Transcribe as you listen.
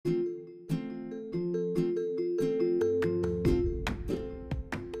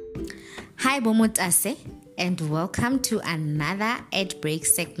Hi Bomotase, and welcome to another ad break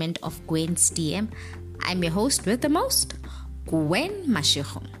segment of Gwen's DM. I'm your host with the most, Gwen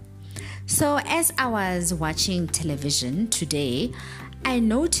Mashego. So as I was watching television today, I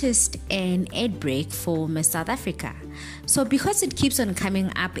noticed an ad break for Miss South Africa. So because it keeps on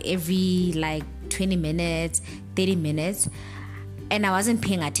coming up every 20 minutes, 30 minutes, and I wasn't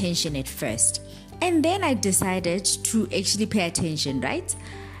paying attention at first. And then I decided to actually pay attention, right?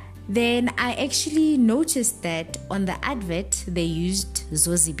 Then I actually noticed that on the advert, they used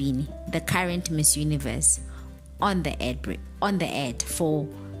Zozibini, the current Miss Universe, on the ad for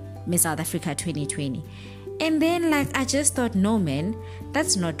Miss South Africa 2020. And then I just thought, no man,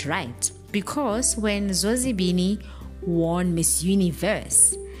 that's not right. Because when Zozibini won Miss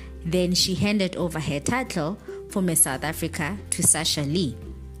Universe, then she handed over her title for Miss South Africa to Sasha Lee.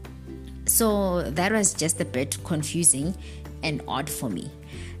 So that was just a bit confusing and odd for me.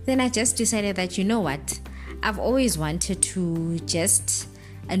 Then I just decided that, you know what, I've always wanted to just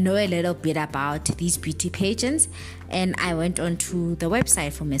know a little bit about these beauty pageants, and I went onto the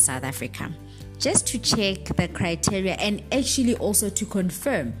website for Miss South Africa just to check the criteria and actually also to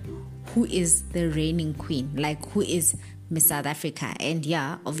confirm who is the reigning queen, who is Miss South Africa, and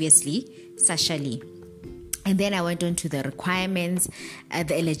obviously Sasha Lee. And then I went on to the requirements,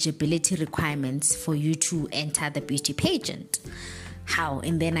 the eligibility requirements for you to enter the beauty pageant. How?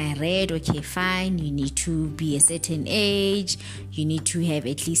 And then I read, okay, fine, you need to be a certain age, you need to have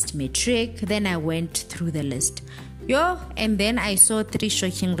at least matric. Then I went through the list. And then I saw 3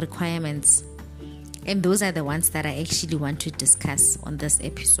 shocking requirements. And those are the ones that I actually want to discuss on this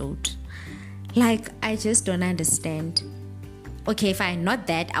episode. I just don't understand. Okay, fine, not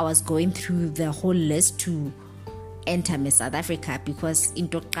that I was going through the whole list to enter Miss South Africa, because in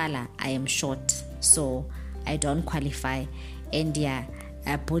Tokala I am short, so I don't qualify. And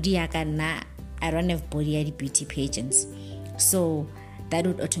body I don't have body at the beauty pageants, so that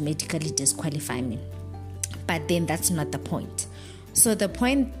would automatically disqualify me. But then that's not the point. So the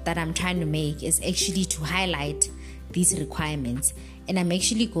point that I'm trying to make is actually to highlight these requirements, and I'm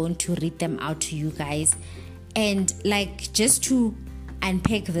actually going to read them out to you guys, and just to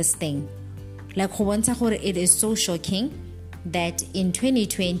unpack this thing. It is so shocking that in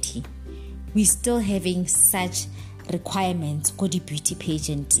 2020 we're still having such requirements for the beauty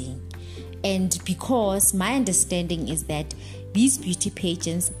pageanting. And because my understanding is that these beauty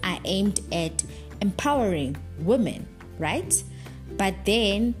pageants are aimed at empowering women, right? But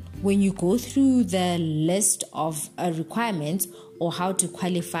then when you go through the list of requirements or how to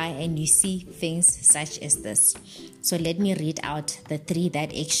qualify, and you see things such as this. So let me read out the 3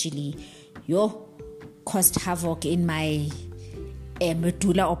 that actually caused havoc in my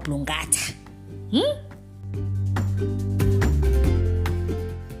medulla oblongata.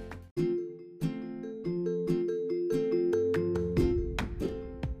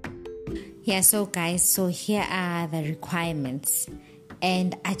 So guys, so here are the requirements,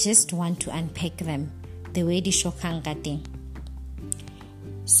 and I just want to unpack them the way the shokanga thing.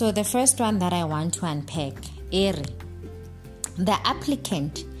 So the first one that I want to unpack, the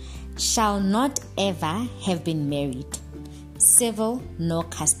applicant shall not ever have been married, civil nor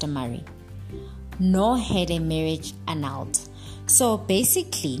customary, nor had a marriage annulled. So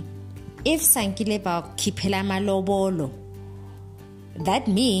basically, if sankile ba kipela malobolo, that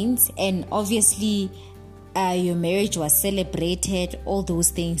means, and obviously your marriage was celebrated, all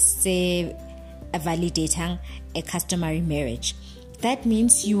those things say validating a customary marriage, that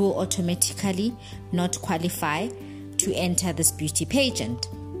means you will automatically not qualify to enter this beauty pageant.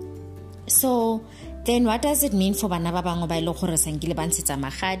 So then what does it mean for bana ba bangwe ba ile gore sankile ba ntsetsa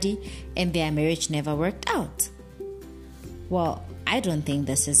magadi and their marriage never worked out? Well, I don't think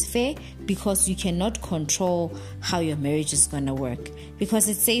this is fair, because you cannot control how your marriage is going to work, because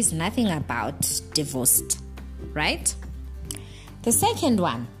it says nothing about divorced, right? The second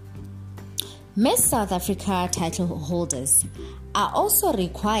one, Miss South Africa title holders are also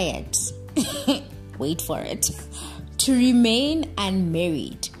required, wait for it, to remain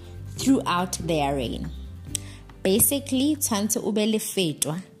unmarried throughout their reign. Basically, tshwantse o be le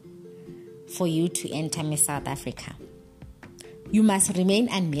fetwa for you to enter Miss South Africa. You must remain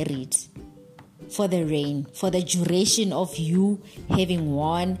unmarried for the reign, for the duration of you having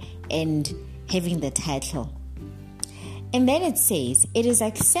won and having the title. And then it says, it is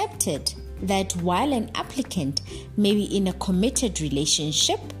accepted that while an applicant may be in a committed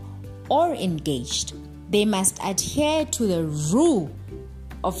relationship or engaged, they must adhere to the rule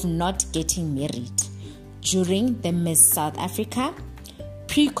of not getting married during the Miss South Africa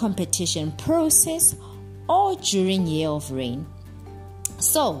pre-competition process or during year of reign.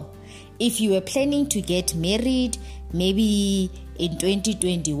 So, if you were planning to get married maybe in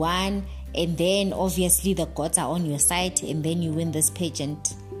 2021, and then obviously the gods are on your side, and then you win this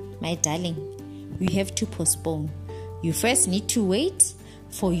pageant, my darling, you have to postpone. You first need to wait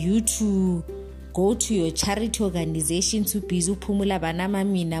for you to go to your charity organization to bizu pumula banama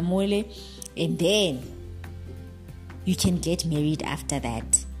mina mole, and then you can get married after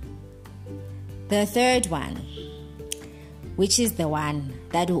that. The third one, which is the one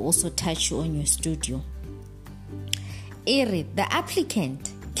that will also touch you on your studio. The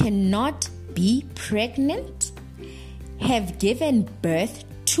applicant cannot be pregnant, have given birth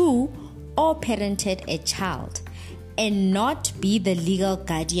to or parented a child, and not be the legal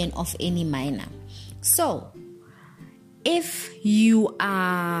guardian of any minor. So, if you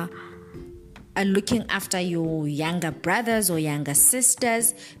are looking after your younger brothers or younger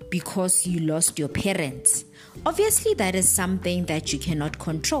sisters because you lost your parents, obviously that is something that you cannot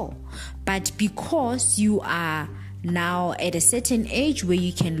control. But because you are now at a certain age where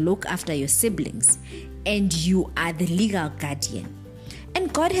you can look after your siblings and you are the legal guardian,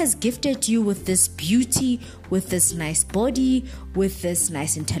 and God has gifted you with this beauty, with this nice body, with this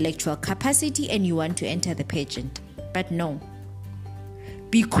nice intellectual capacity, and you want to enter the pageant. But no,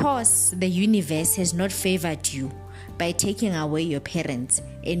 because the universe has not favored you by taking away your parents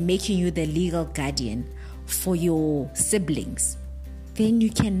and making you the legal guardian for your siblings, then you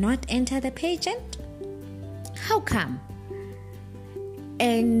cannot enter the pageant. How come?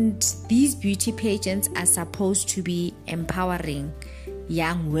 And these beauty pageants are supposed to be empowering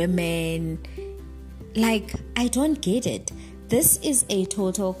young women. Like, I don't get it. This is a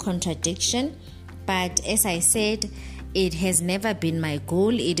total contradiction. But as I said, it has never been my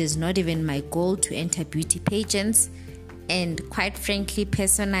goal. It is not even my goal to enter beauty pageants. And quite frankly,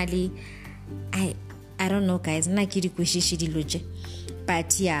 personally, I don't know, guys.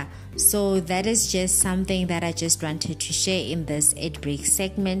 But yeah, so that is just something that I just wanted to share in this ad break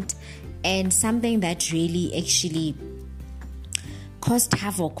segment, and something that really actually caused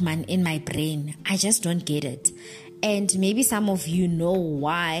havoc, man, in my brain. I just don't get it. And maybe some of you know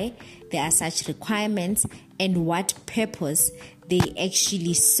why there are such requirements and what purpose they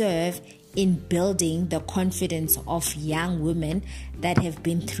actually serve in building the confidence of young women that have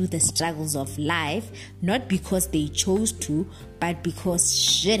been through the struggles of life, not because they chose to, but because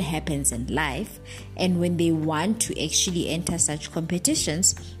shit happens in life. And when they want to actually enter such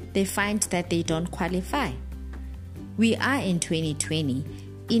competitions, they find that they don't qualify. We are in 2020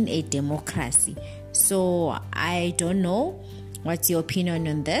 in a democracy. So I don't know what's your opinion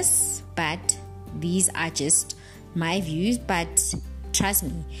on this, but these are just my views. But trust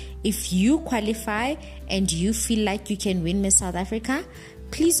me, if you qualify and you feel like you can win Miss South Africa,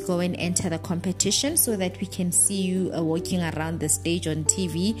 please go and enter the competition so that we can see you walking around the stage on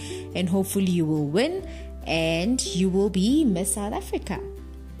TV, and hopefully you will win and you will be Miss South Africa.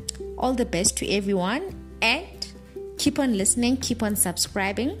 All the best to everyone, and keep on listening, keep on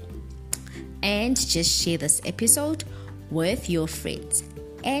subscribing, and just share this episode with your friends.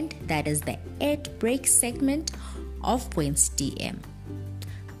 And that is the ad break segment of Gwen's DM.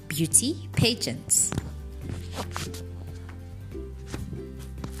 Beauty Pageants.